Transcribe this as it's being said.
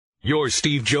Your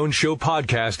Steve Jones Show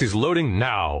podcast is loading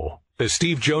now. The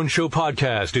Steve Jones Show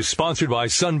podcast is sponsored by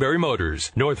Sunbury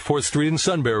Motors, North 4th Street in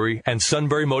Sunbury, and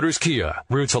Sunbury Motors Kia,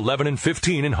 routes 11 and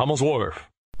 15 in Hummel's Wharf.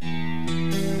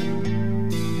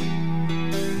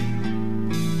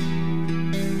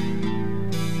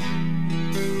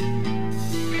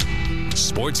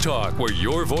 Sports talk where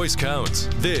your voice counts.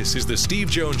 This is the Steve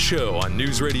Jones Show on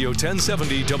News Radio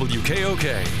 1070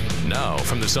 WKOK. Now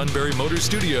from the Sunbury Motors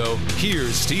Studio,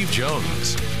 here's Steve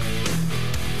Jones.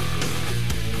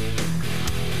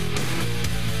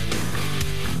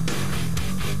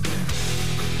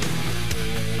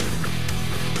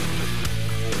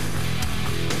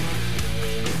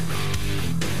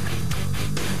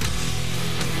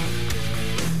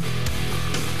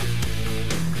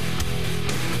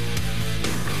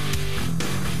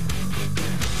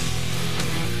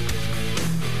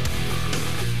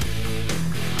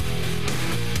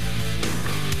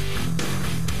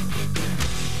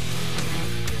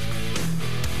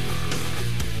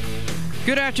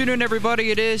 Good afternoon,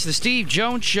 everybody. It is the Steve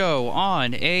Jones Show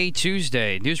on a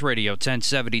Tuesday. News Radio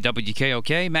 1070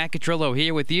 WKOK. Matt Catrillo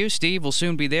here with you. Steve will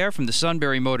soon be there from the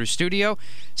Sunbury Motors Studio.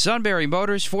 Sunbury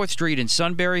Motors, 4th Street in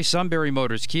Sunbury. Sunbury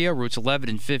Motors Kia, routes 11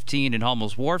 and 15 in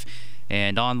Hummel's Wharf.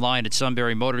 And online at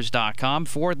sunburymotors.com.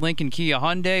 Ford, Lincoln, Kia,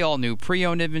 Hyundai, all new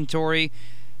pre-owned inventory.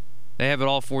 They have it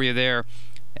all for you there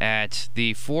at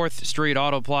the 4th Street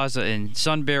Auto Plaza in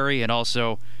Sunbury, and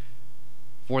also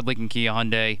Ford, Lincoln, Kia,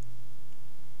 Hyundai,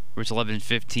 routes 11 and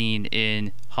 15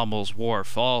 in Hummel's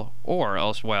Wharf, or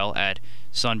as well at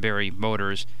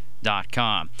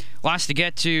sunburymotors.com. Lots to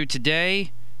get to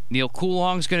today. Neil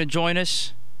Coulong's going to join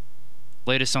us.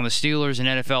 Latest on the Steelers and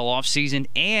NFL offseason.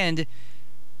 And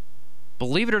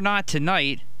believe it or not,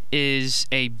 tonight is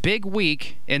a big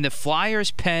week in the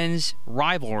Flyers-Pens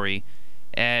rivalry,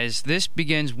 as this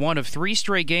begins one of 3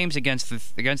 straight games against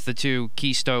the two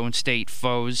Keystone State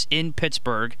foes in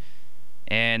Pittsburgh.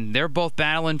 And they're both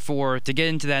battling to get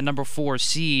into that number 4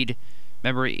 seed.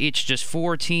 Remember, each just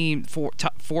four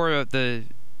of the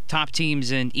top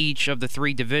teams in each of the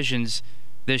 3 divisions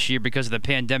this year because of the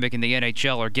pandemic and the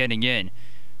NHL are getting in.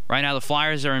 Right now, the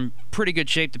Flyers are in pretty good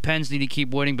shape. The Pens need to keep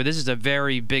winning, but this is a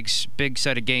very big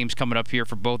set of games coming up here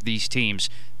for both these teams.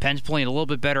 Pens playing a little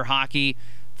bit better hockey.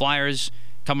 Flyers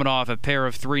coming off a pair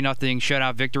of 3-0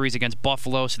 shutout victories against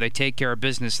Buffalo, so they take care of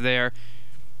business there.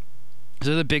 So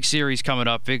there's a big series coming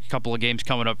up, big couple of games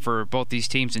coming up for both these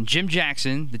teams. And Jim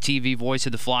Jackson, the TV voice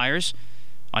of the Flyers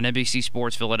on NBC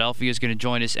Sports Philadelphia, is going to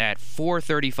join us at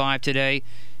 4:35 today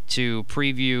to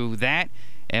preview that.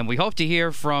 And we hope to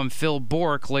hear from Phil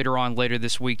Bork later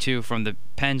this week, too, from the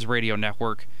Pens Radio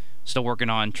Network. Still working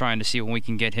on trying to see when we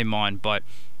can get him on, but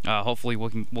hopefully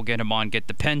we'll get him on, get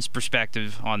the Pens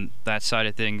perspective on that side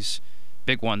of things.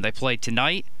 Big one. They play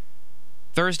tonight,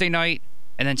 Thursday night,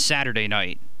 and then Saturday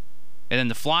night. And then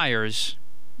the Flyers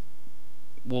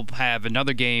will have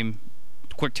another game,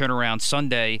 quick turnaround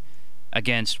Sunday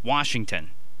against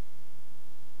Washington.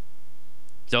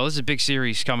 So this is a big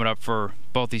series coming up for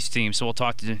both these teams. So we'll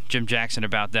talk to Jim Jackson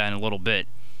about that in a little bit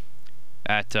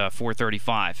at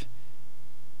 4:35.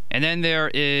 And then there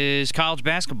is college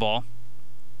basketball.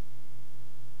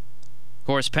 Of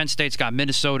course, Penn State's got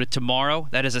Minnesota tomorrow.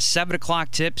 That is a 7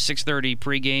 o'clock tip, 6:30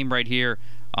 pregame right here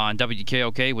on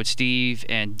WKOK with Steve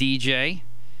and DJ.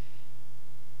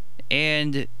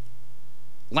 And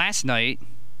last night,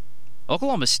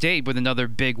 Oklahoma State with another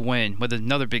big win, with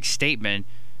another big statement.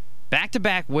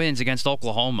 Back-to-back wins against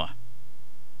Oklahoma.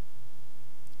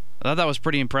 I thought that was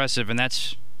pretty impressive, and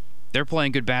they're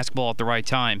playing good basketball at the right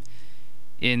time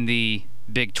in the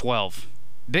Big 12.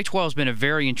 Big 12 has been a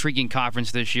very intriguing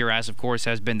conference this year, as of course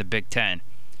has been the Big 10.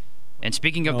 And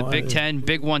speaking of the Big Ten,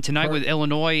 big one tonight with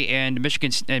Illinois and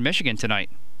Michigan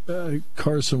tonight.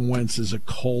 Carson Wentz is a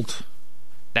cult.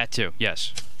 That too,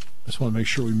 yes. Just want to make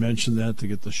sure we mention that to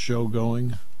get the show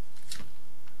going.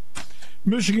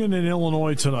 Michigan and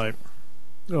Illinois tonight.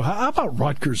 How about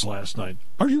Rutgers last night?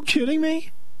 Are you kidding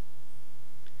me?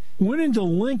 Went into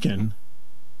Lincoln,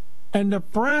 and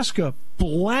Nebraska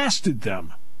blasted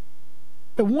them.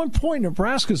 At one point,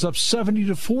 Nebraska's up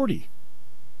 70-40.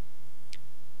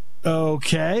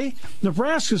 Okay.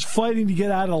 Nebraska's fighting to get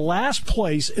out of last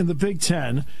place in the Big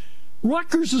Ten.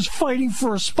 Rutgers is fighting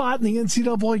for a spot in the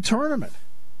NCAA tournament.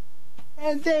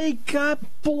 And they got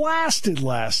blasted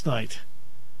last night.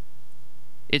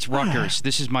 It's Rutgers.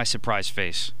 This is my surprise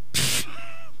face.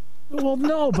 Well,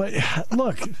 no, but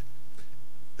look,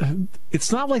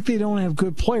 it's not like they don't have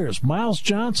good players. Miles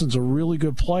Johnson's a really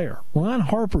good player. Ron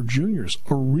Harper Jr.'s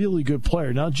a really good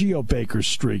player. Now, Geo Baker's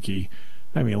streaky.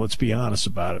 I mean, let's be honest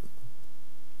about it.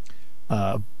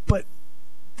 But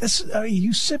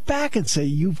you sit back and say,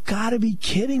 you've got to be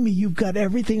kidding me. You've got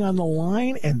everything on the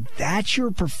line, and that's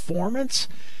your performance?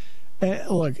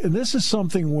 Look, and this is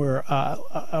something where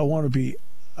I want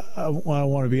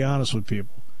to be honest with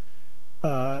people,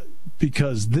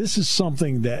 because this is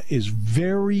something that is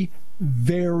very,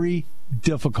 very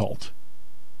difficult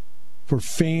for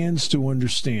fans to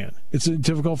understand. It's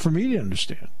difficult for me to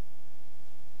understand.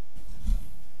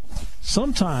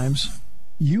 Sometimes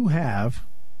you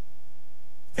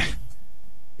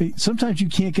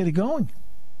can't get it going.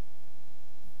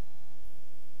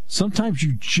 Sometimes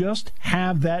you just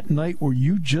have that night where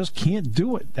you just can't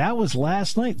do it. That was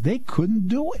last night. They couldn't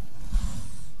do it.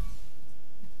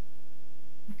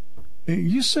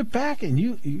 You sit back and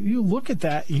you look at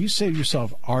that and you say to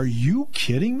yourself, are you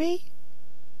kidding me?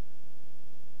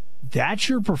 That's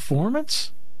your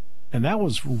performance? And that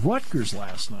was Rutgers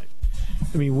last night.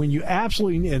 I mean, when you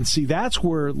absolutely, and see, that's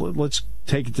where, let's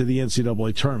take it to the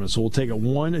NCAA tournament. So we'll take it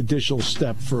one additional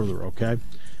step further, okay?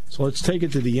 So let's take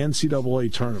it to the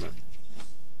NCAA tournament.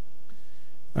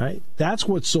 All right? That's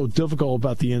what's so difficult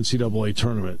about the NCAA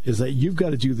tournament, is that you've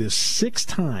got to do this 6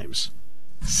 times.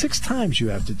 6 times you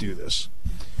have to do this.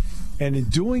 And in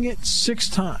doing it 6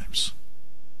 times,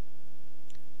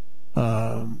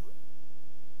 and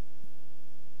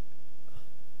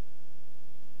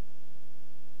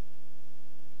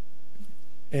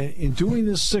in doing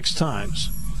this 6 times,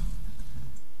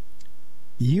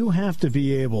 you have to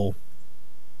be able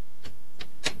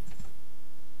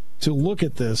to look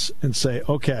at this and say,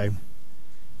 okay,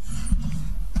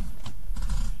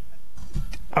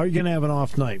 are you going to have an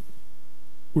off night?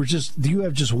 Do you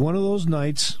have just one of those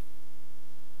nights,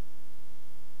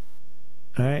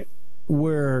 all right,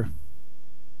 where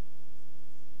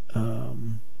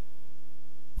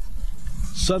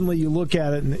suddenly you look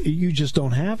at it and you just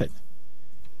don't have it?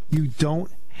 You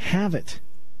don't have it.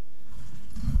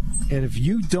 And if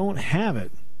you don't have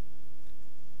it,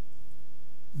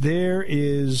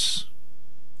 there's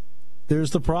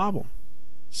the problem.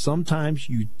 Sometimes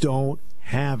you don't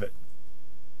have it.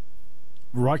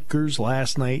 Rutgers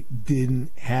last night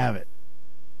didn't have it.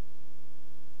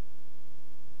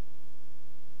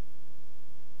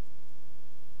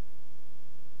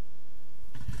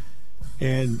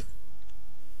 And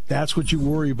that's what you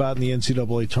worry about in the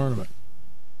NCAA tournament.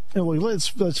 And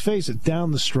let's face it,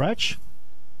 down the stretch,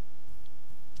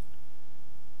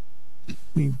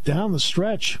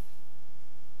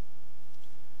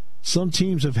 some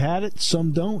teams have had it,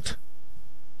 some don't.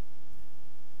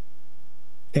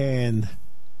 And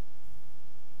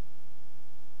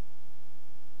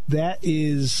that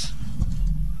is,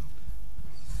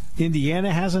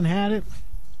 Indiana hasn't had it.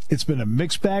 It's been a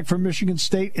mixed bag for Michigan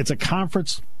State. It's a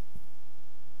conference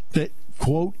that,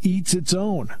 quote, eats its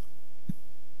own.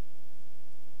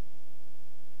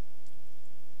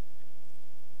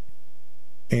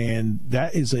 And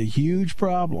that is a huge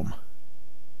problem.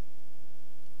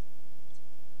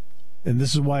 And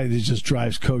this is why it just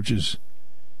drives coaches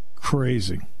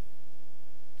crazy.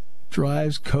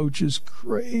 Drives coaches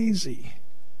crazy.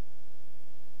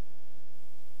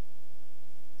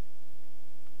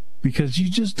 Because you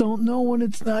just don't know when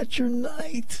it's not your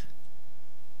night.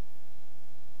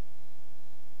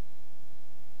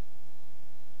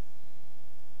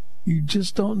 You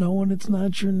just don't know when it's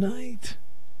not your night.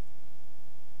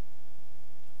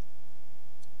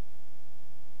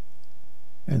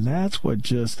 And that's what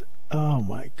just, oh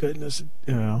my goodness,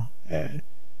 Hey,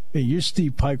 you're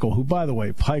Steve Peichel, who, by the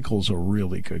way, Peichel's a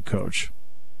really good coach.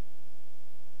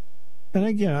 And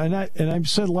again, I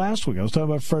said last week, I was talking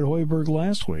about Fred Hoiberg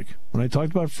last week. When I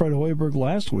talked about Fred Hoiberg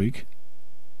last week,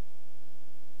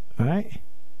 all right,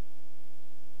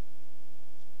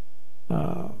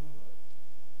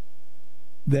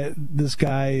 that this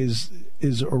guy is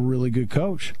a really good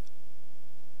coach.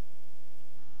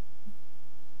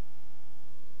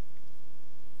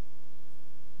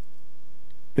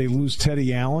 They lose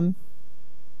Teddy Allen,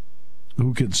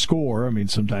 who can score. I mean,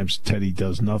 sometimes Teddy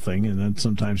does nothing, and then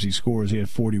sometimes he scores. He had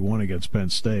 41 against Penn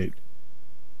State.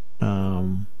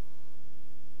 But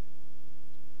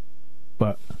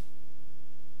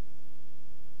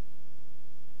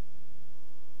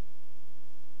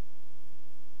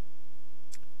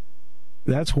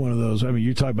that's one of those. I mean,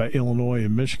 you're talking about Illinois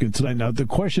and Michigan tonight. Now, the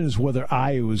question is whether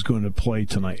Iowa is going to play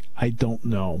tonight. I don't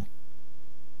know.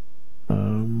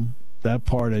 That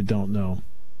part I don't know.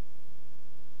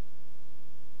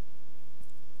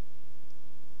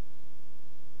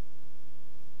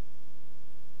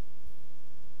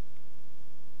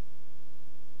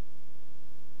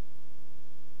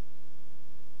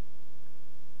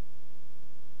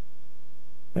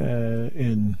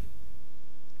 And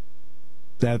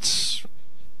that's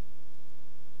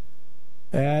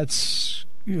That's,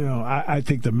 I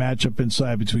think the matchup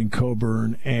inside between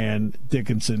Coburn and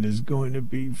Dickinson is going to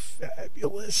be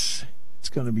fabulous. It's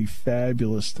going to be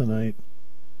fabulous tonight.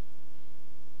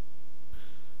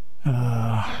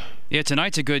 Yeah,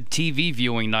 tonight's a good TV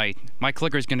viewing night. My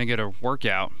clicker's going to get a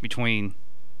workout between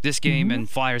this game and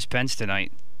Flyers-Pens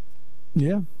tonight.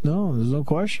 Yeah, no, there's no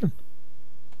question.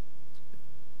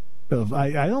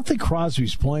 I don't think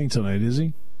Crosby's playing tonight, is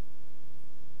he?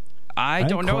 I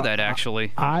don't know that,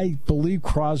 actually. I believe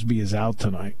Crosby is out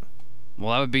tonight.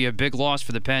 Well, that would be a big loss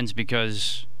for the Pens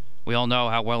because we all know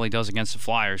how well he does against the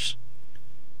Flyers.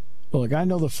 Well, look, I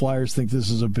know the Flyers think this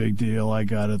is a big deal. I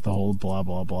got it, the whole blah,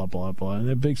 blah, blah, blah, blah. In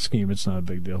a big scheme, it's not a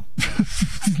big deal.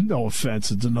 No offense.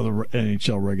 It's another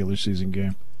NHL regular season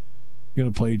game. You're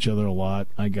going to play each other a lot.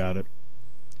 I got it.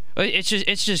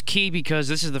 It's just key because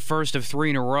this is the first of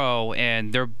 3 in a row,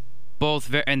 and they're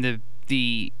both and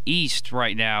the East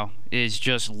right now is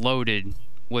just loaded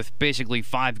with basically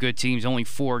 5 good teams. Only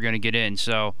 4 are going to get in,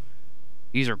 so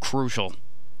these are crucial.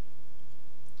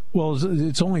 Well,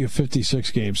 it's only a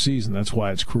 56-game season. That's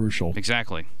why it's crucial.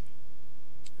 Exactly.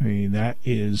 I mean, that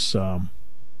is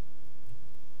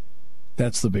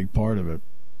that's the big part of it.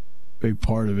 Big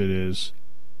part of it is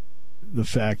the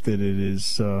fact that it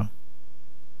is a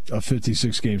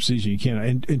 56-game season. You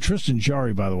can't. And Tristan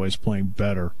Jarry, by the way, is playing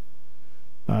better.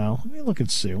 Let me look and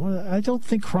see. I don't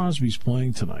think Crosby's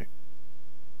playing tonight.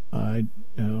 I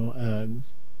don't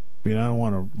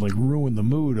want to ruin the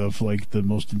mood of the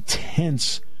most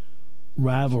intense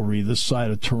rivalry this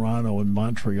side of Toronto and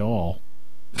Montreal.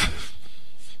 It's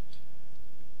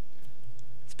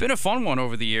been a fun one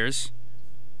over the years.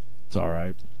 It's all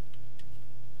right.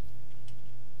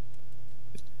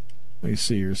 Let me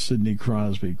see here. Sidney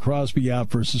Crosby. Crosby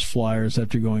out versus Flyers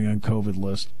after going on COVID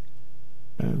list.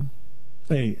 And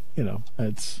hey,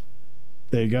 it's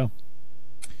there you go.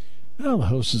 Well, the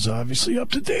host is obviously up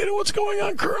to date on what's going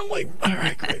on currently. All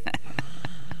right, great.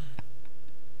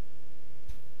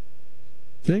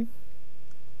 See?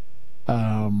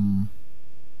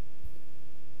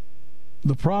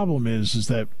 The problem is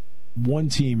that one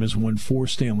team has won 4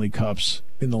 Stanley Cups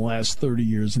in the last 30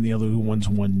 years and the other one's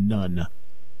won none.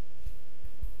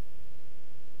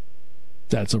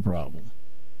 That's a problem.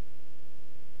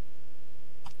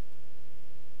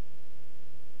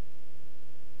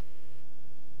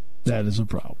 That is a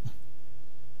problem.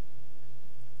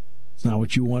 It's not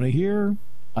what you want to hear.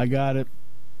 I got it.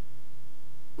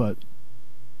 But,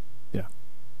 yeah.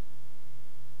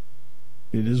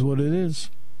 It is what it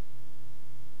is.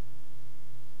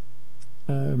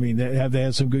 Have they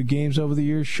had some good games over the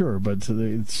years? Sure, but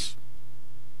it's,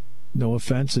 no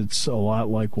offense, it's a lot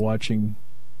like watching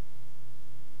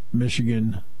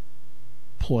Michigan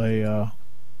play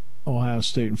Ohio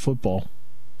State in football.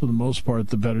 For the most part,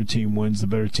 the better team wins. The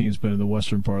better team's been in the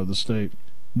western part of the state.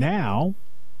 Now,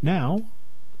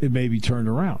 it may be turned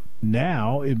around.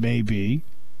 Now, it may be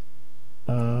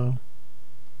on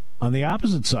the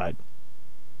opposite side.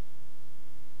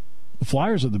 The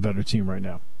Flyers are the better team right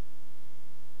now.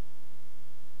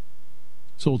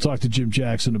 So we'll talk to Jim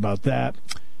Jackson about that.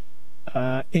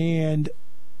 And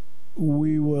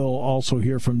we will also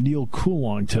hear from Neil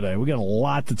Coulong today. We got a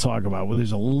lot to talk about. Well,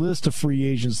 there's a list of free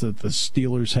agents that the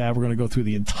Steelers have. We're going to go through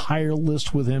the entire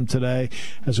list with him today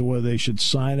as to whether they should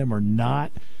sign him or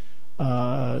not.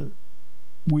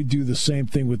 We do the same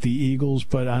thing with the Eagles,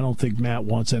 but I don't think Matt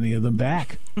wants any of them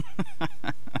back.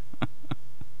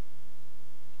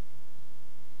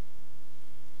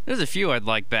 There's a few I'd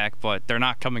like back, but they're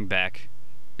not coming back.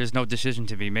 There's no decision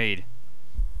to be made.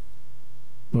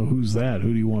 Well, who's that?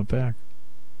 Who do you want back?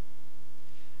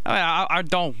 I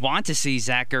don't want to see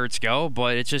Zach Ertz go,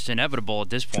 but it's just inevitable at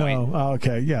this point. Oh,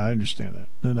 okay. Yeah, I understand that.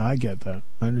 No, I get that.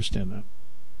 I understand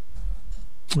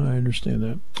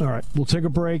that. All right, we'll take a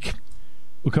break.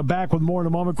 We'll come back with more in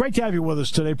a moment. Great to have you with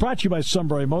us today. Brought to you by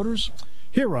Sunbury Motors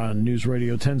here on News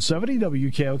Radio 1070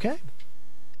 WKOK.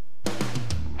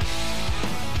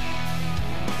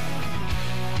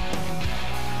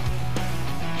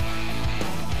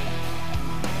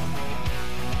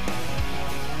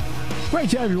 Great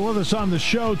to have you with us on the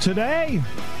show today.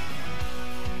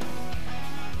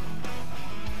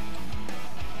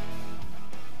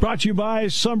 Brought to you by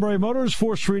Sunbury Motors,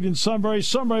 4th Street in Sunbury.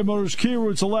 Sunbury Motors, Kia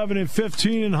routes 11 and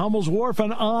 15 in Hummel's Wharf,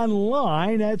 and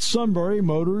online at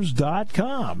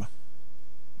sunburymotors.com.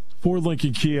 Ford,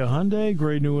 Lincoln, Kia, Hyundai,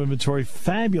 great new inventory,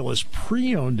 fabulous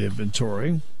pre-owned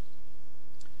inventory.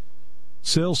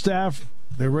 Sales staff,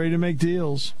 they're ready to make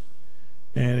deals.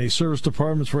 And a service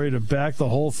department's ready to back the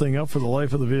whole thing up for the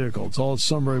life of the vehicle. It's all at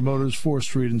Sunbury Motors, 4th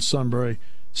Street in Sunbury.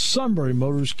 Sunbury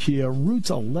Motors Kia, routes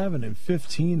 11 and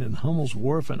 15 in Hummel's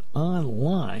Wharf, and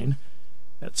online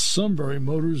at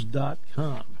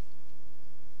sunburymotors.com.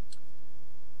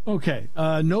 Okay,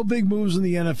 no big moves in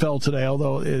the NFL today,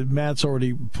 although Matt's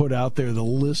already put out there the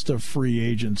list of free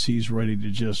agents he's ready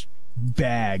to just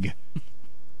bag.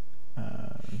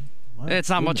 It's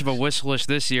not much of a wish list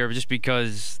this year just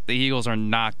because the Eagles are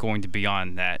not going to be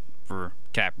on that for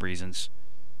cap reasons.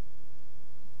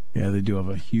 Yeah, they do have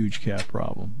a huge cap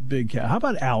problem. Big cap. How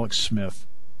about Alex Smith?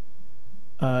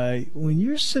 When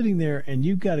you're sitting there and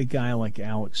you've got a guy like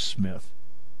Alex Smith,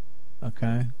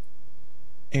 okay,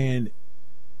 and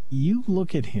you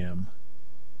look at him,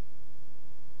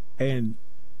 and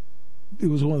it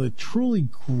was one of the truly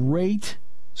great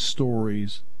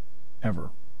stories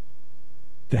ever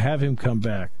to have him come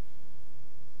back.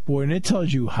 Boy, and it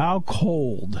tells you how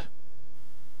cold,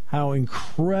 how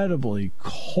incredibly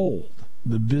cold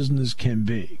the business can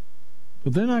be.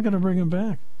 But they're not going to bring him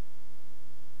back.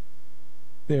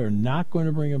 They are not going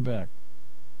to bring him back.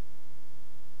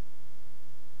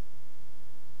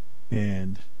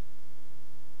 And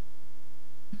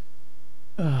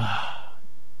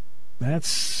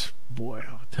that's, boy,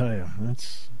 I'll tell you,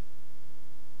 that's...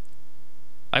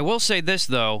 I will say this,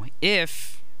 though.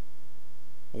 If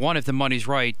the money's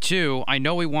right. Two, I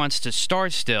know he wants to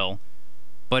start still.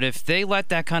 But if they let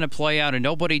that kind of play out and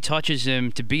nobody touches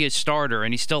him to be a starter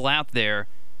and he's still out there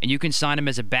and you can sign him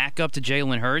as a backup to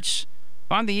Jalen Hurts,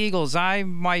 if I'm the Eagles, I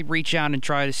might reach out and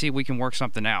try to see if we can work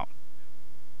something out.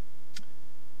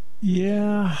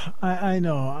 Yeah, I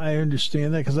know. I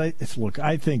understand that because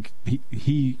I think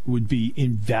he would be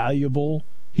invaluable.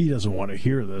 He doesn't want to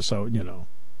hear this, so,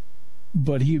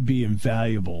 but he would be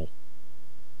invaluable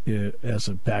as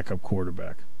a backup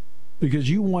quarterback. Because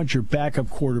you want your backup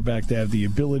quarterback to have the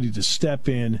ability to step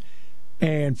in,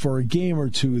 and for a game or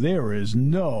two, there is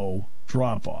no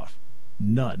drop-off.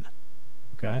 None.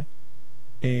 Okay?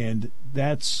 And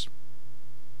that's,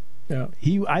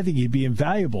 I think he'd be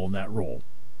invaluable in that role.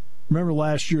 Remember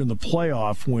last year in the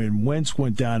playoff when Wentz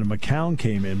went down and McCown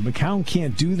came in? McCown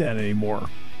can't do that anymore.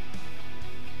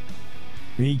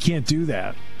 He can't do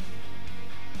that.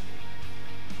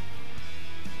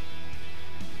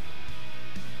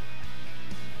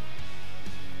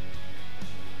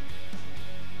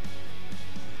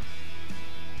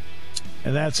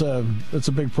 And that's a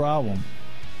big problem.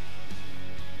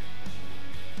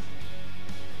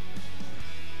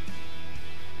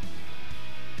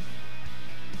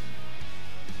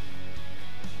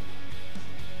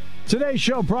 Today's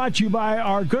show brought to you by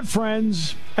our good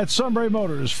friends at Sunbury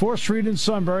Motors, 4th Street in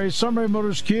Sunbury. Sunbury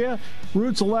Motors Kia,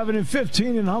 routes 11 and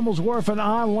 15 in Hummel's Wharf, and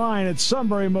online at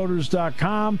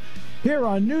sunburymotors.com. Here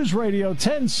on News Radio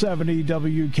 1070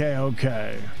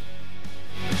 WKOK.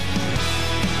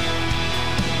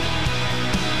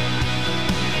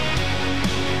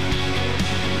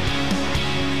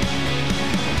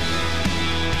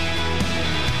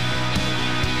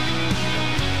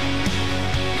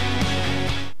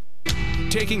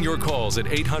 Taking your calls at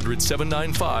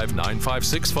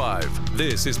 800-795-9565.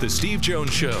 This is The Steve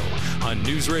Jones Show on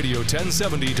News Radio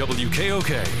 1070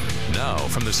 WKOK. Now,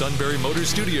 from the Sunbury Motors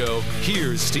Studio,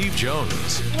 here's Steve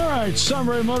Jones. All right,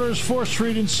 Sunbury Motors, 4th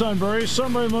Street in Sunbury.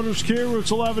 Sunbury Motors Kia,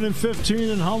 routes 11 and 15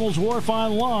 in Hummel's Wharf,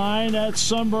 online at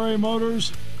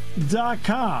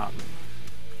sunburymotors.com.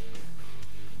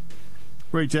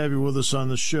 Great to have you with us on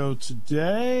the show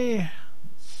today.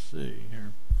 Let's see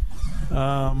here.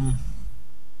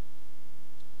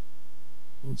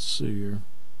 Let's see here.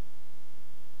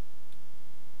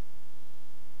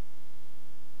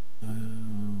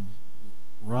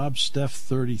 Rob Steph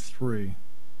 33.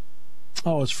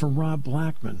 Oh, it's from Rob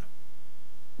Blackman.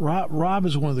 Rob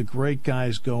is one of the great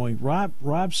guys going.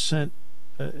 Rob sent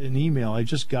an email. I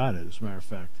just got it, as a matter of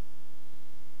fact.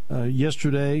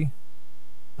 Yesterday,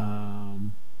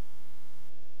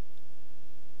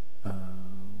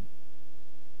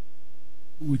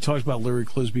 we talked about Larry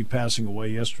Clisby passing away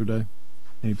yesterday.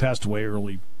 And he passed away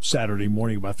early Saturday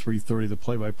morning, about 3:30, the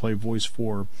play-by-play voice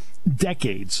for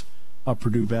decades of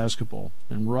Purdue basketball.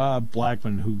 And Rob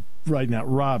Blackman, who right now,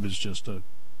 Rob is just a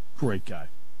great guy.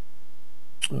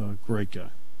 Great guy.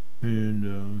 And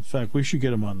in fact, we should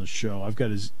get him on the show. I've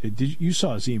got his, you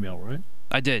saw his email, right?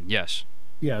 I did, yes.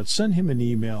 Yeah, send him an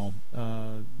email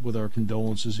with our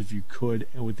condolences if you could,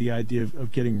 and with the idea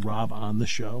of getting Rob on the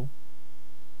show.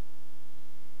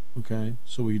 Okay,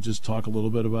 so we could just talk a little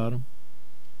bit about him.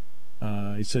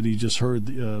 He said he just heard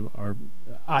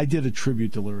I did a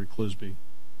tribute to Larry Clisby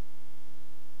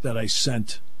that I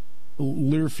sent.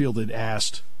 Learfield had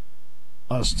asked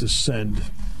us to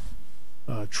send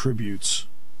tributes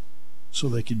so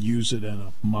they could use it in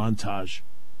a montage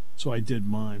so I did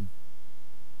mine.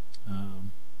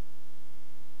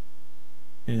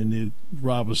 And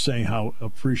Rob was saying how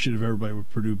appreciative everybody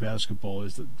with Purdue basketball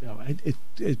is. That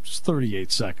it's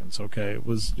 38 seconds. Okay, it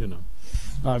was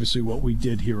obviously what we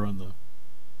did here on the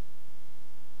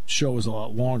show is a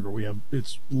lot longer.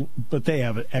 But they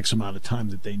have an X amount of time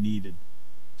that they needed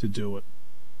to do it.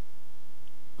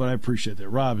 But I appreciate that.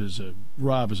 Rob is a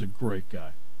great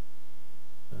guy.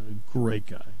 Great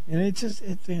guy.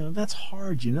 And that's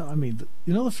hard, I mean,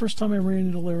 the first time I ran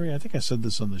into Larry, I think I said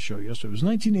this on the show yesterday, it was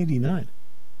 1989.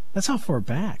 That's how far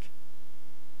back.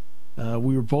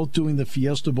 We were both doing the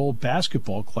Fiesta Bowl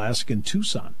basketball classic in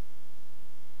Tucson.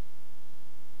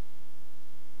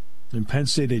 And Penn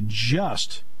State had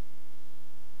just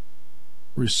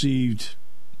received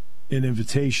an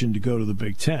invitation to go to the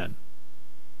Big Ten.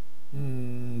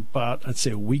 About, I'd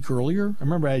say, a week earlier. I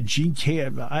remember I had Gene K.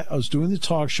 I was doing the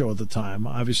talk show at the time,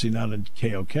 obviously not in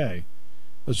KOK. I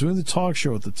was doing the talk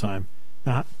show at the time.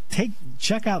 Now,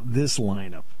 check out this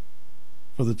lineup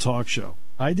for the talk show.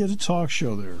 I did a talk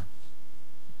show there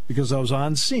because I was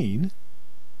on scene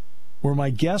where my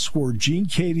guests were Gene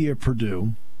Cady of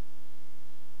Purdue.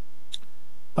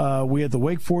 We had the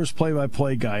Wake Forest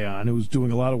play-by-play guy on who was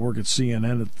doing a lot of work at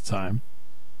CNN at the time,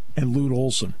 and Lute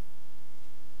Olson.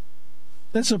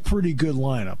 That's a pretty good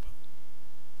lineup.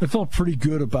 I felt pretty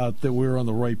good about that we were on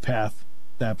the right path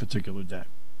that particular day.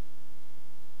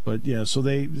 But yeah, so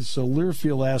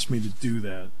Learfield asked me to do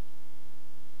that.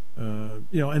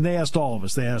 And they asked all of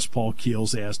us. They asked Paul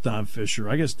Keels. They asked Don Fisher.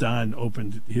 I guess Don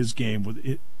opened his game with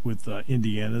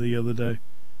Indiana the other day.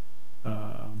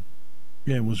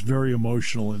 And was very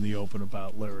emotional in the open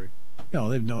about Larry.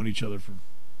 They've known each other for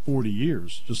 40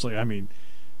 years. Just like, and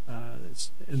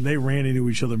they ran into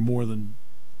each other more than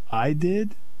I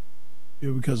did,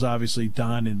 because obviously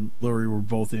Don and Larry were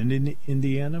both in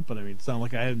Indiana. But it's not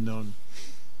like I hadn't known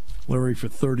Larry for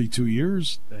 32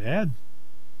 years. They had.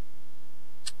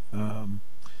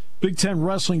 Big Ten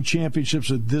Wrestling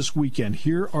Championships are this weekend.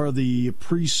 Here are the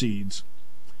pre-seeds.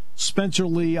 Spencer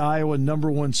Lee, Iowa,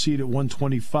 number 1 seed at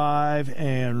 125,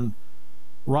 and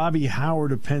Robbie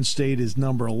Howard of Penn State is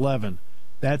number 11.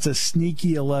 That's a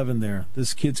sneaky 11 there.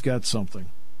 This kid's got something.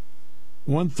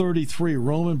 133,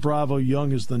 Roman Bravo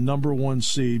Young is the number 1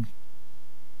 seed.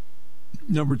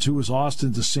 Number 2 is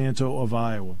Austin DeSanto of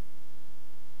Iowa.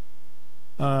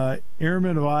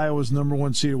 Airman of Iowa is number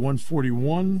 1 seed at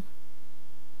 141.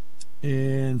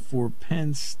 And for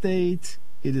Penn State,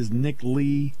 it is Nick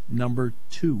Lee, number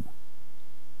 2.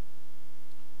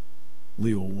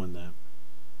 Lee will win that.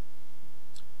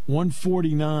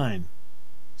 149,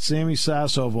 Sammy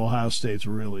Sasso of Ohio State's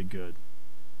really good.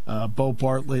 Bo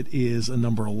Bartlett is a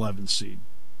number 11 seed.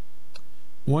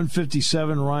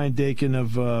 157, Ryan Dakin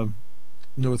of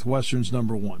Northwestern's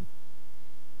number 1.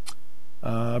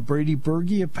 Brady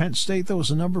Berge of Penn State, that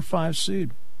was a number 5 seed.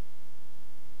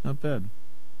 Not bad.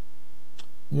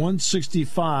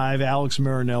 165, Alex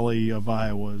Marinelli of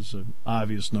Iowa is an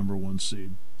obvious number 1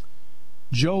 seed.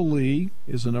 Joe Lee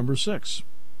is a number 6.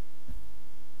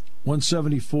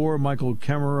 174, Michael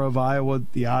Kemmerer of Iowa,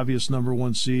 the obvious number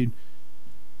 1 seed.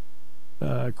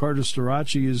 Carter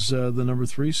Starachi is the number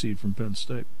 3 seed from Penn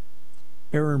State.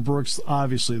 Aaron Brooks,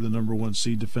 obviously the number 1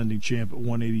 seed, defending champ at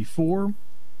 184.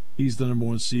 He's the number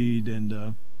 1 seed,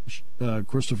 and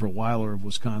Christopher Weiler of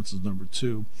Wisconsin's number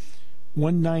 2.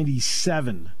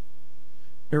 197,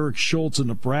 Eric Schultz of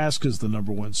Nebraska is the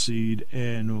number 1 seed,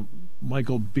 and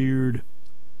Michael Beard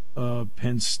of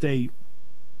Penn State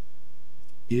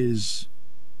is,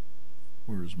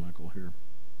 where is Michael here?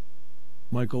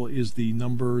 Michael is the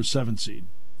number 7 seed.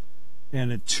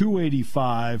 And at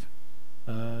 285,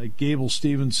 Gable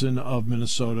Stevenson of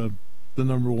Minnesota, the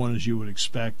number 1 as you would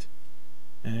expect.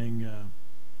 And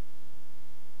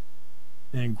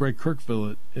Greg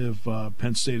Kirkville of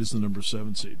Penn State is the number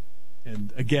 7 seed.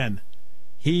 And again,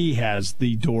 he has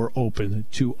the door open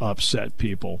to upset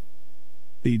people.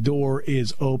 The door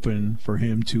is open for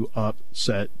him to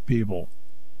upset people.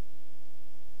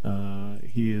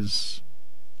 He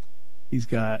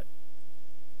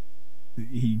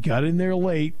got in there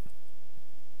late.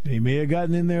 He may have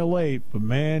gotten in there late, but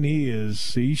man,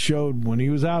 he showed when he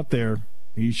was out there,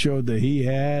 he showed that he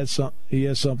has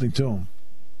something to him.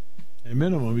 At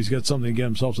minimum, he's got something to get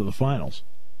himself to the finals.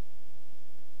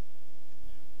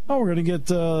 Oh, we're going to get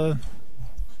the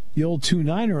old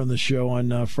 2-9er on the show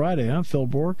on Friday, huh, Phil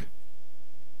Bork?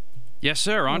 Yes,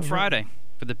 sir, on Friday.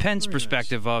 For the Penn's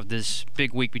perspective of this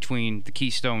big week between the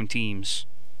Keystone teams.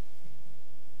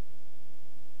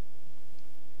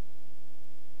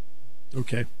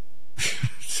 Okay.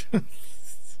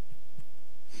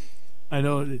 I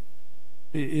know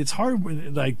It's hard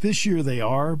when, like this year they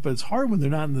are, but it's hard when they're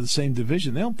not in the same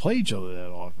division. They don't play each other that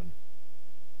often.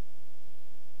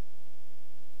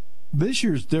 This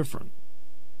year's different.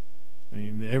 I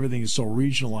mean, everything is so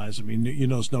regionalized. I mean, you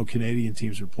notice no Canadian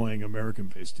teams are playing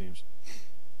American-based teams.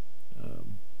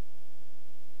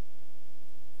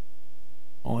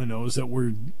 All I know is that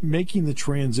we're making the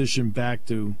transition back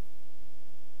to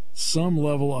some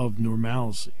level of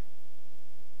normalcy.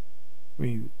 I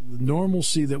mean, the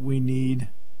normalcy that we need,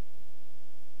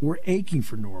 we're aching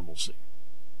for normalcy.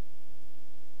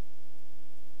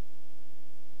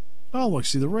 Oh, look,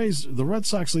 see, the Red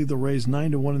Sox lead the Rays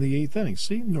 9-1 in the 8th inning.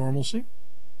 See, normalcy.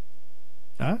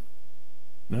 Huh?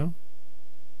 No?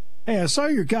 Hey, I saw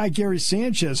your guy Gary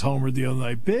Sanchez homered the other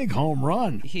night. Big home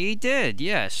run. He did,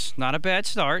 yes. Not a bad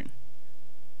start.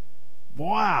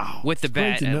 Wow. With the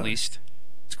bat, at least.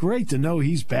 It's great to know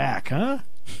he's back, huh?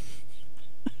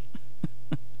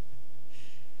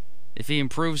 If he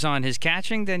improves on his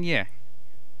catching, then yeah.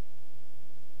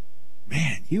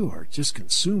 Man, you are just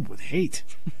consumed with hate.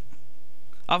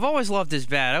 I've always loved his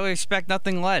bat. I would expect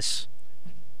nothing less.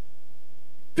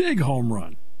 Big home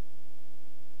run.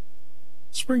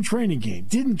 Spring training game.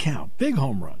 Didn't count. Big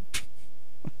home run.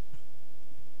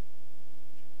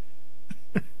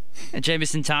 And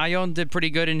Jameson Taillon did pretty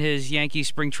good in his Yankee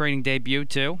spring training debut,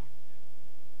 too.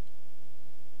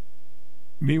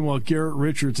 Meanwhile, Garrett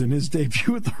Richards, in his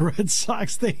debut with the Red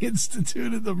Sox, they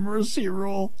instituted the mercy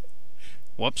rule.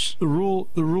 Whoops. The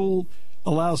rule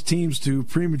allows teams to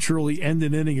prematurely end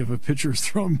an inning if a pitcher has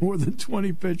thrown more than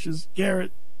 20 pitches.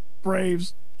 Garrett,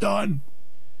 Braves, done.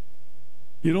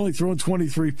 You'd only thrown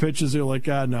 23 pitches. They're like,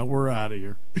 God, no, we're out of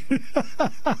here.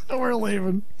 We're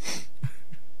leaving.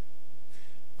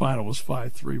 Final was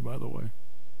 5-3, by the way.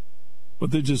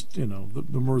 But they just, the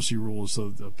mercy rule is so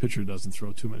the pitcher doesn't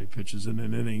throw too many pitches in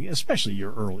an inning, especially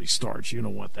your early starts. You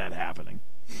don't want that happening.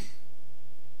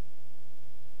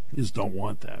 You just don't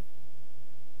want that.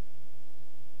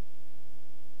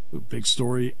 The big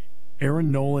story,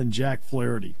 Aaron Nola and Jack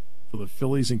Flaherty for the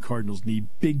Phillies and Cardinals need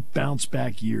big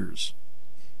bounce-back years.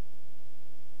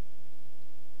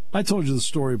 I told you the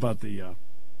story about the...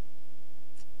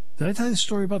 did I tell you the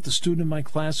story about the student in my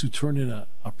class who turned in a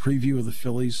preview of the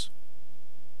Phillies?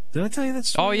 Did I tell you that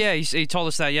story? Oh, yeah, he told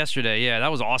us that yesterday. Yeah, that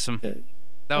was awesome.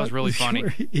 That was really funny.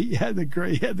 He had the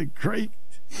great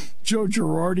Joe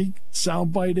Girardi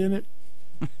soundbite in it.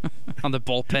 On the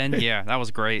bullpen? Yeah, that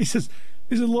was great. He says,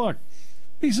 look,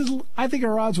 I think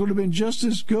our odds would have been just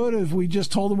as good if we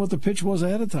just told them what the pitch was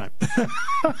ahead of time.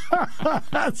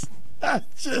 That's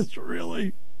just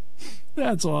really...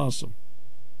 That's awesome.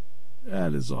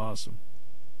 That is awesome.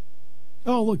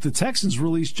 Oh, look, the Texans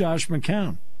released Josh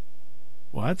McCown.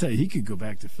 Well, I tell you, he could go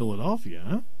back to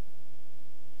Philadelphia,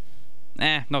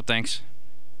 huh? No thanks.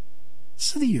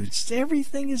 So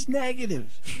everything is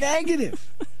negative. Negative.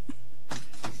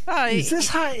 Is this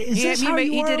how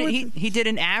you are? He did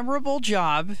an admirable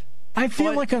job. I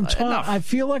feel like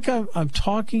I'm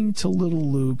talking to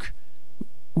little Luke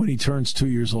when he turns 2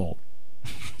 years old.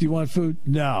 Do you want food?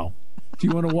 No. Do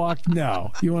you want to walk?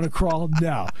 No. You want to crawl?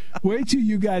 No. Wait till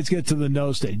you guys get to the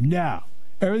no stage. No.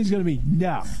 Everything's going to be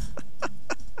no.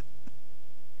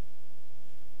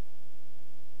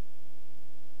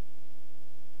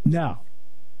 No.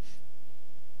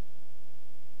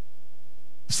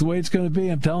 It's the way it's going to be,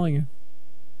 I'm telling you.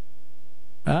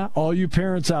 Huh? All you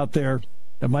parents out there,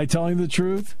 am I telling the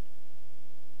truth?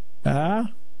 Huh?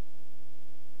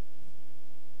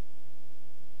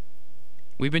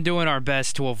 We've been doing our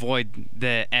best to avoid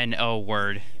the N-O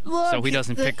word, so he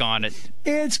doesn't pick on it.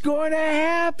 It's going to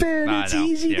happen. It's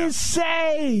easy to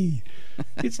say.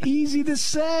 It's easy to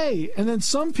say. And then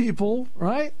some people,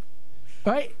 right?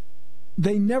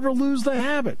 They never lose the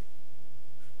habit.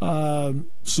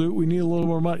 Sue, we need a little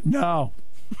more money. No.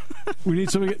 We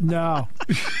need something. No.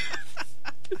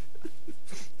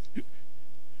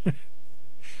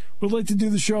 We'd like to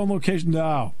do the show on location.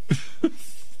 No.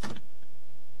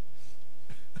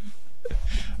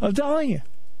 I'm telling you.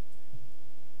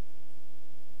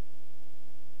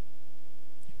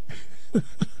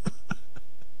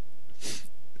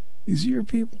 These are your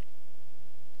people.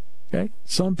 Okay?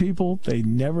 Some people, they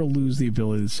never lose the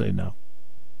ability to say no.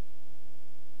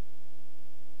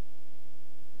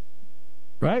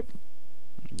 Right?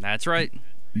 That's right.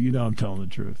 You know I'm telling the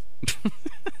truth.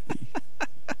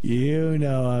 You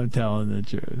know I'm telling the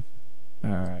truth. All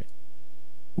right.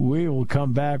 We will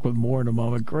come back with more in a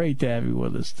moment. Great to have you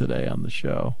with us today on the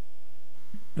show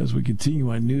as we continue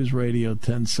on News Radio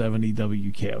 1070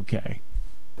 WKOK.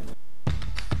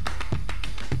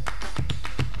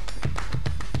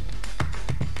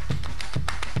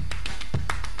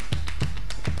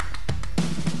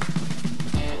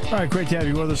 All right, great to have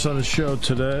you with us on the show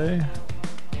today.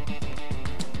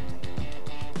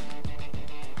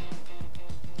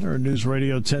 Our News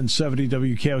Radio 1070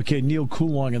 WKOK. Neil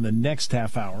Coulong in the next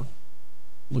half hour.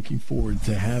 Looking forward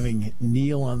to having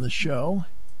Neil on the show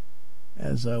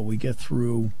as we get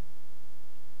through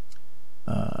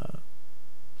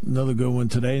another good one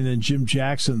today. And then Jim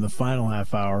Jackson, the final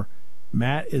half hour.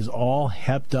 Matt is all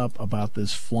hepped up about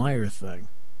this Flyer thing.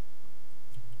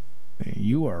 Man,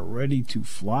 you are ready to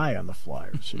fly on the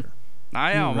Flyers here.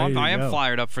 I am. I am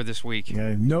fired up for this week.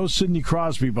 Yeah, no Sidney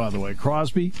Crosby, by the way.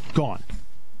 Crosby, gone.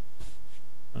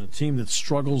 On a team that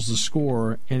struggles to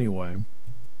score anyway.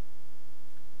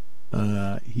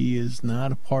 He is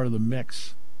not a part of the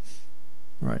mix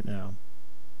right now.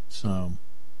 So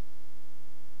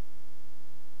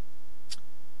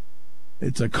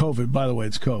it's a COVID. By the way,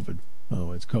 it's COVID. By the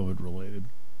way, it's COVID related.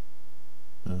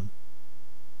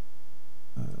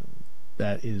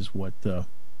 That is what.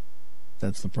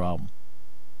 That's the problem.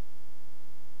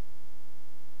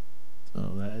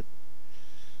 So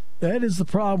that is the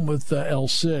problem with El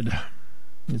Cid.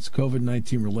 It's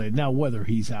COVID-19 related. Now, whether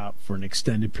he's out for an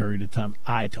extended period of time,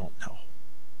 I don't know.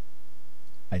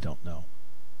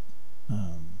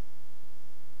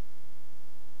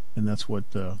 And that's what.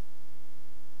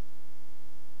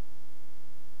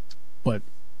 But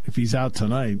if he's out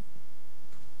tonight,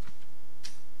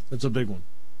 that's a big one.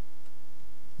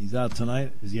 He's out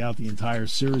tonight. Is he out the entire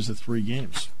series of 3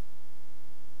 games?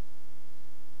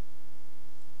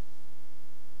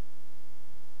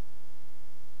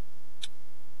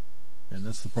 And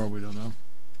that's the part we don't know.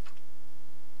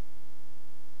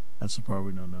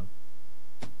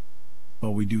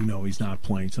 But we do know he's not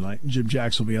playing tonight. Jim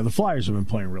Jackson will be out. The Flyers have been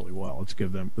playing really well. Let's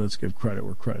give credit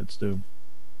where credit's due.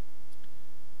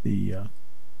 The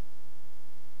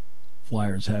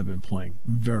Flyers have been playing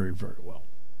very, very well.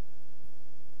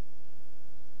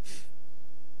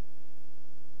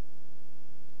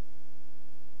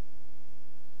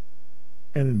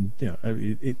 And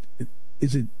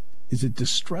is it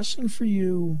distressing for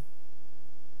you,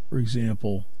 for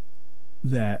example,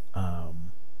 that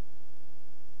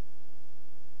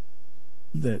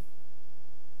that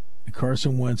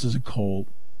Carson Wentz is a Colt,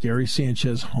 Gary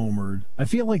Sanchez homered? I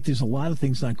feel like there's a lot of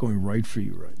things not going right for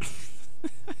you right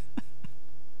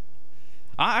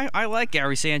now. I like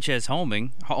Gary Sanchez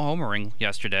homering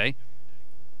yesterday.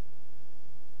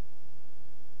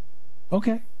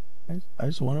 Okay. I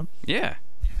just want to... Yeah.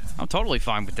 I'm totally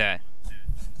fine with that.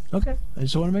 Okay. I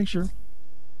just want to make sure.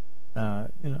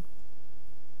 It's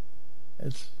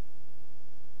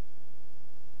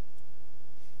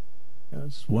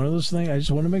one of those things. I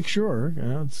just want to make sure.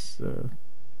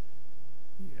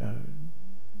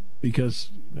 Because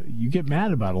you get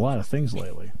mad about a lot of things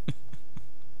lately.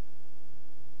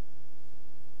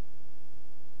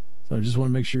 So I just want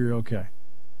to make sure you're okay.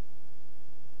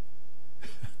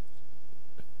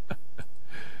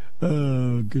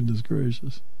 Oh, goodness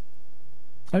gracious.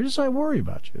 I worry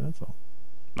about you, that's all.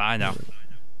 I know.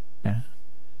 Yeah.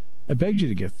 I begged you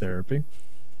to get therapy.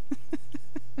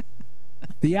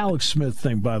 The Alex Smith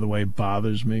thing, by the way,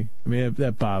 bothers me. I mean,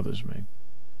 that bothers me. I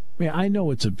mean, I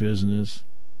know it's a business,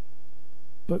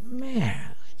 but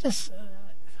man, I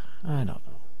don't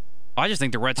know. I just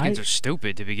think the Redskins are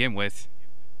stupid to begin with.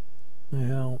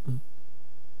 Well,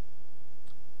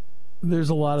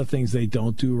 there's a lot of things they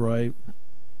don't do right.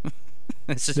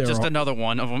 This is just another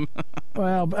one of them.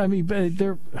 Well, I mean,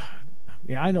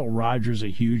 I know Rogers a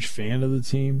huge fan of the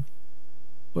team,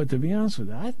 but to be honest with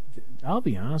you, I'll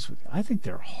be honest with you, I think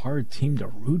they're a hard team to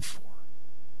root for.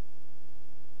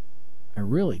 I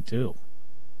really do.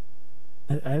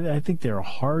 I think they're a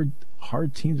hard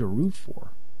team to root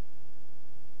for.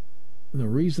 And the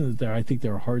reason that I think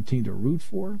they're a hard team to root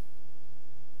for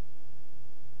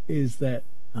is that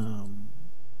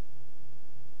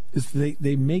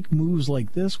they make moves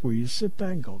like this where you sit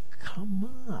back and go, come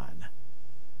on.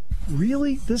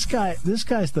 Really? This guy's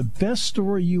the best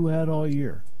story you had all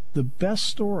year. The best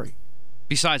story.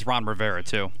 Besides Ron Rivera,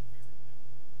 too.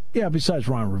 Yeah, besides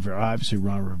Ron Rivera. Obviously,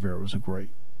 Ron Rivera was a great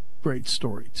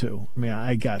story, too. I mean,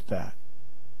 I got that.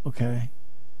 Okay?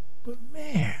 But,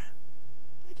 man,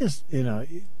 you just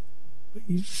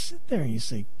sit there and you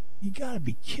say, you got to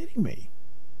be kidding me.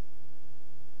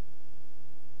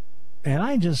 And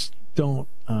I just don't...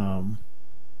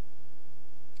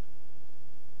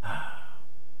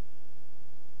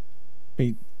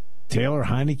 Hey, Taylor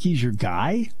Heineke's your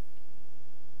guy?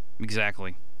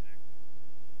 Exactly.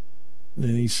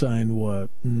 Then he signed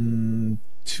what? 2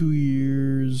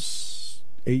 years,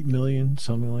 $8 million,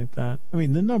 something like that. I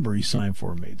mean, the number he signed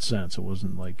for made sense. It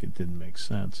wasn't like it didn't make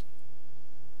sense.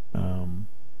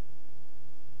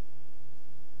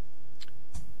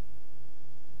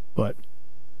 But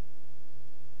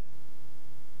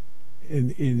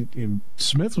in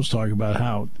Smith was talking about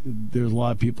how there's a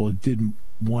lot of people that didn't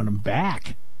want him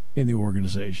back in the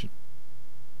organization.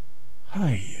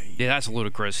 Yeah, that's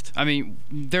ludicrous. I mean,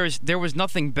 there was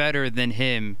nothing better than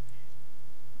him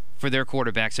for their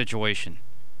quarterback situation.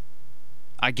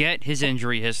 I get his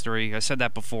injury history. I said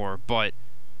that before, but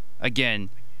again,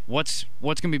 what's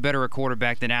going to be better at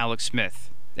quarterback than Alex Smith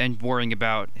and worrying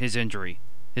about his injury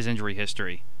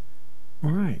history? All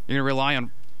right. You're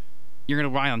going to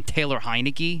rely on Taylor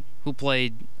Heineke, who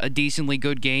played a decently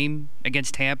good game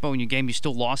against Tampa in your game you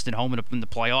still lost at home in the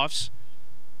playoffs.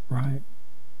 Right.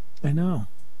 I know.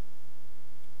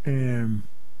 And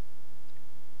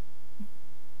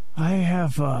I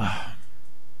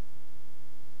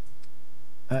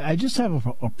just have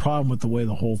a problem with the way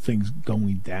the whole thing's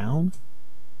going down.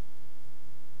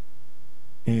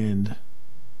 And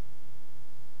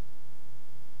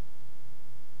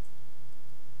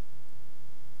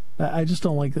I just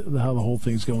don't like how the whole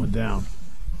thing's going down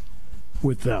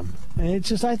with them. And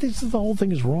I think the whole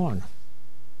thing is wrong.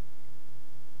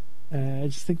 I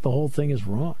just think the whole thing is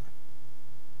wrong.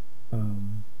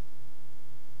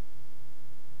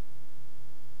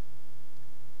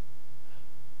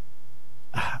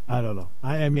 I don't know.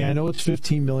 I mean, I know it's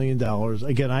 $15 million.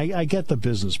 Again, I get the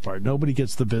business part. Nobody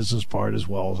gets the business part as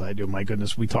well as I do. My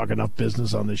goodness, we talk enough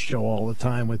business on this show all the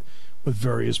time with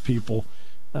various people.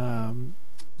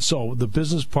 So the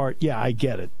business part, yeah, I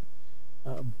get it.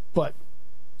 But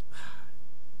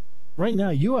right now,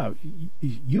 you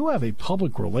have a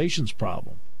public relations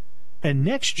problem. And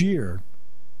next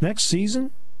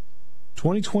season,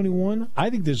 2021, I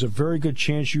think there's a very good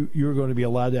chance you're going to be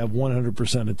allowed to have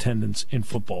 100% attendance in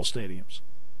football stadiums.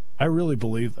 I really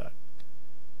believe that.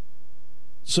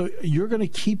 So you're going to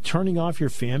keep turning off your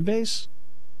fan base?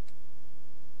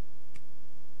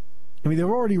 I mean, they've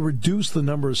already reduced the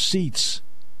number of seats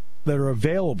that are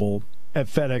available at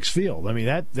FedEx Field. I mean,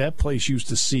 that place used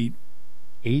to seat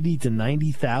 80 to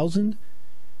 90,000.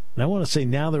 And I want to say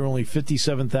now there are only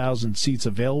 57,000 seats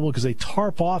available because they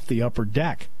tarp off the upper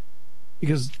deck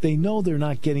because they know they're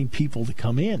not getting people to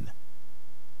come in.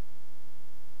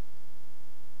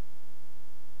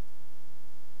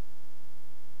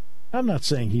 I'm not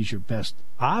saying he's your best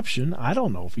option. I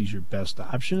don't know if he's your best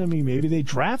option. I mean, maybe they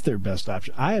draft their best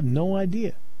option. I have no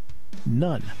idea.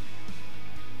 None.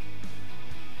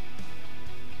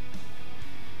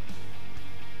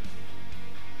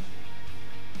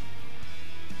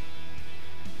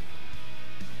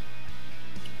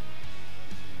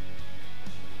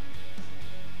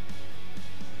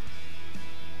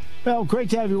 Well, great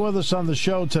to have you with us on the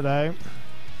show today.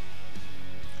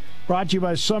 Brought to you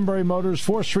by Sunbury Motors,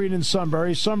 4th Street in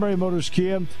Sunbury. Sunbury Motors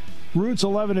Kia, routes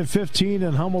 11 and 15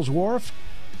 in Hummel's Wharf.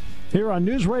 Here on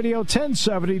News Radio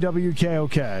 1070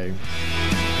 WKOK.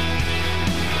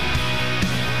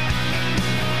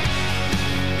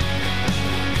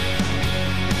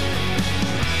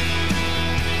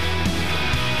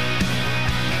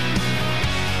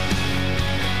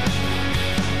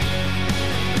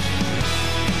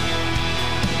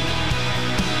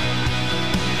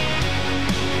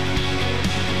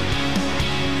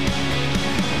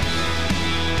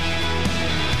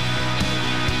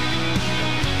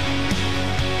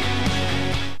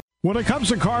 When it comes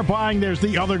to car buying, there's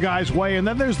the other guy's way, and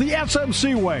then there's the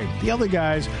SMC way. The other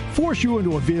guys force you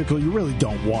into a vehicle you really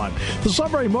don't want. The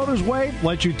Sunbury Motors way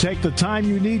lets you take the time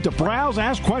you need to browse,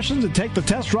 ask questions, and take the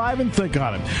test drive and think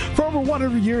on it. For over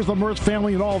 100 years, the Mertz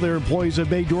family and all their employees have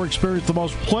made your experience the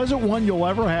most pleasant one you'll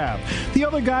ever have. The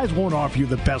other guys won't offer you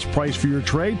the best price for your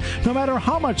trade, no matter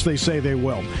how much they say they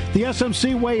will. The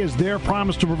SMC way is their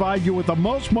promise to provide you with the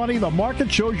most money the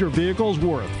market shows your vehicle is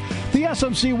worth. The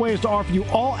SMC way is to offer you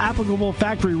all applicable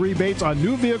factory rebates on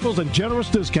new vehicles and generous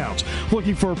discounts.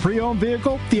 Looking for a pre-owned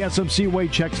vehicle? The SMC way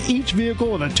checks each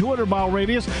vehicle in a 200-mile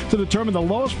radius to determine the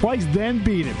lowest price, then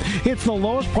beat it. It's the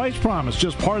lowest price promise,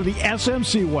 just part of the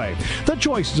SMC way. The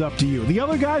choice is up to you. The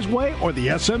other guy's way or the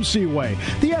SMC way.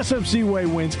 The SMC way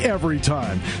wins every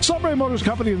time. Sunbury Motors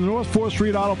Company in the North 4th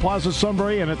Street Auto Plaza,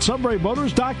 Sunbury, and at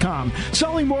sunburymotors.com.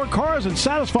 Selling more cars and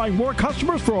satisfying more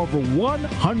customers for over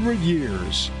 100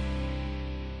 years.